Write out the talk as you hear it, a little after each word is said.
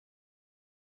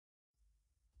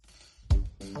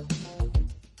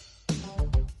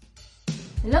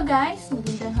Hello guys!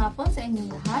 Magandang hapon sa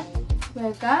inyong lahat.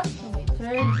 Welcome to my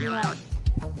third vlog.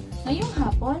 Ngayong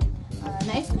hapon,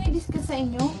 nais ko i-discuss sa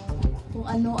inyo kung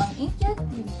ano ang inkjet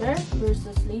printer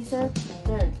versus laser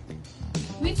printer.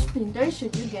 Which printer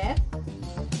should you get?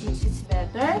 Which is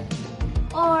better?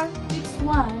 Or which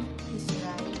one is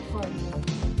right for you?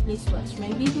 Please watch my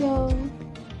video.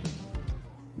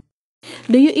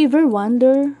 Do you ever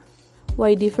wonder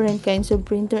why different kinds of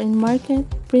printer in market?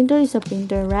 Printer is a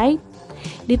printer, right?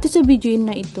 Dito sa video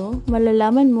na ito,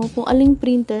 malalaman mo kung aling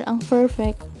printer ang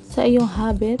perfect sa iyong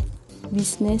habit,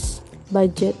 business,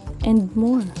 budget, and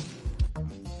more.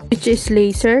 Which is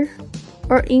laser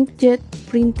or inkjet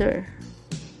printer?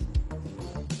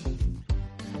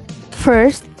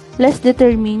 First, let's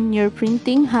determine your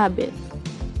printing habit.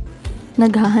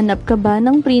 Naghahanap ka ba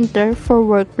ng printer for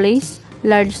workplace,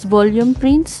 large volume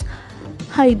prints,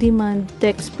 high demand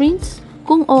text prints?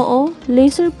 Kung oo,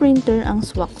 laser printer ang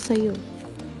swak sa'yo.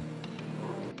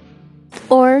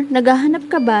 Or, naghahanap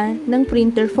ka ba ng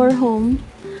printer for home,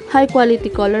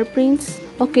 high-quality color prints,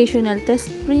 occasional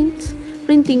test prints,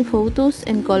 printing photos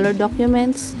and color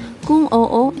documents? Kung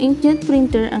oo, inkjet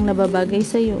printer ang nababagay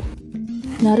sa'yo.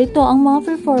 Narito ang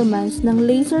mga performance ng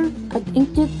laser at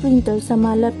inkjet printer sa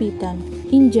malapitan,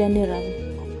 in general.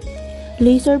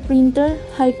 Laser printer,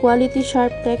 high-quality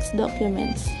sharp text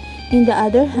documents. In the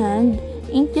other hand,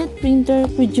 inkjet printer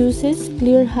produces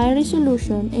clear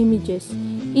high-resolution images.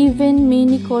 Even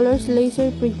many colors laser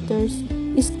printers,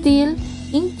 still,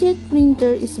 inkjet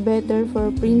printer is better for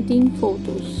printing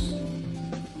photos.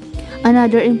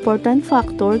 Another important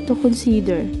factor to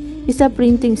consider is the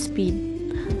printing speed.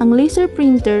 Ang laser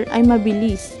printer ay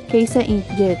mabilis kaysa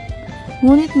inkjet,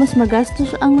 ngunit mas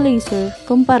magastos ang laser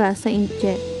kumpara sa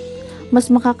inkjet.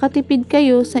 Mas makakatipid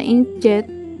kayo sa inkjet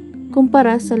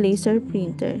kumpara sa laser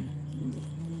printer.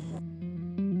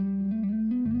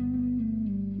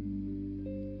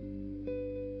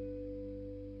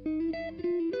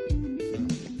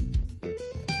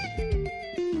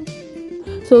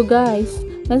 So guys,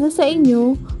 nasa sa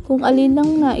inyo kung alin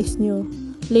ang nais nyo,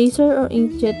 laser or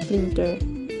inkjet printer,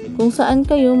 kung saan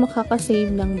kayo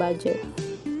makakasave ng budget.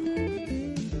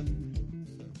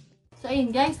 So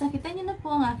ayun guys, nakita nyo na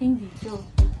po ang aking video.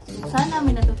 So sana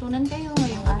may natutunan kayo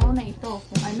ngayong araw na ito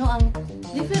kung ano ang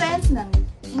difference ng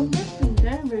inkjet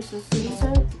printer versus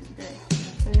laser printer.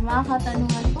 So may mga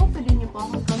katanungan po, pwede nyo po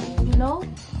akong comment below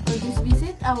or just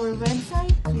visit our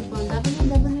website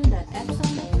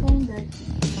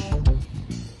www.epson.com.ph.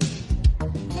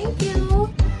 Thank you!